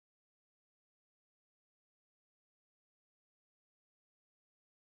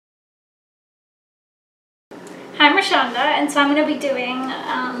I'm Rashonda, and so I'm going to be doing,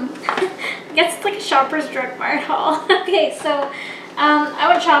 I guess it's like a Shoppers Drug Mart haul. Okay, so I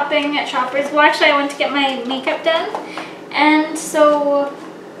went shopping at Shoppers. Well, actually I went to get my makeup done, and so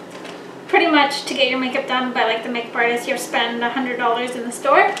pretty much to get your makeup done by like the makeup artist, you have to spend $100 in the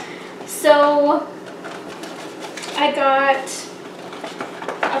store. So I got,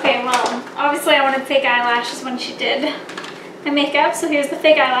 okay, well, obviously I wanted fake eyelashes when she did my makeup, so here's the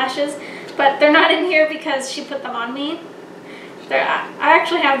fake eyelashes. But they're not in here because she put them on me. I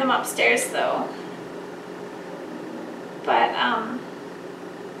actually have them upstairs though. But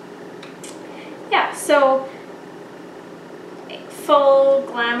yeah, so full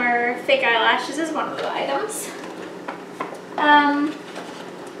glamour fake eyelashes is one of the items.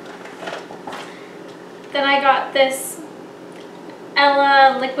 Then I got this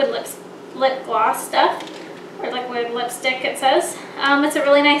Ella liquid lip gloss stuff, or liquid lipstick it says. It's a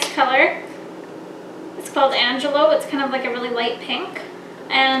really nice color. It's called Angelo. It's kind of like a really light pink,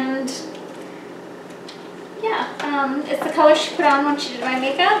 and yeah, it's the color she put on when she did my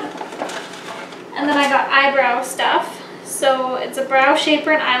makeup. And then I got eyebrow stuff. So it's a brow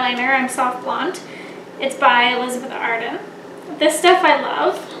shaper and eyeliner. I'm soft blonde. It's by Elizabeth Arden. This stuff I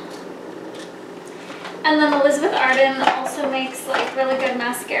love. And then Elizabeth Arden also makes like really good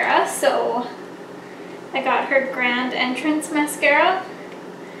mascara, so I got her Grand Entrance mascara.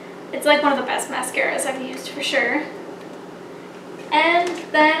 It's like one of the best mascaras I've used for sure. And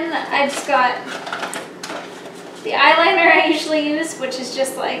then I just got the eyeliner I usually use, which is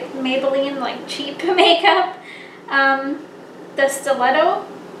just like Maybelline, like cheap makeup. The stiletto,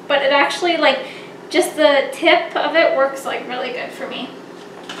 but it actually like just the tip of it works like really good for me.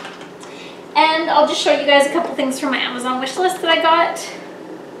 And I'll just show you guys a couple things from my Amazon wish list that I got,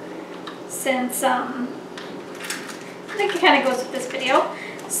 since I think it kind of goes with this video.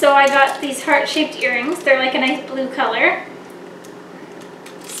 So I got these heart-shaped earrings. They're like a nice blue color.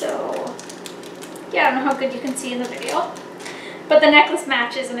 So yeah, I don't know how good you can see in the video, but the necklace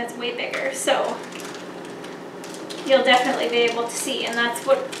matches and it's way bigger, so you'll definitely be able to see. And that's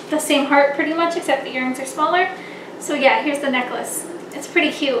what the same heart pretty much, except the earrings are smaller. So yeah, here's the necklace. It's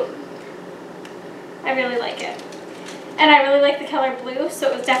pretty cute. I really like it. And I really like the color blue,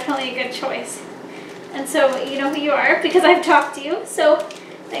 so it was definitely a good choice. And so you know who you are because I've talked to you, so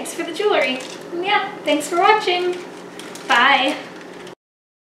thanks for the jewelry. And yeah, thanks for watching. Bye.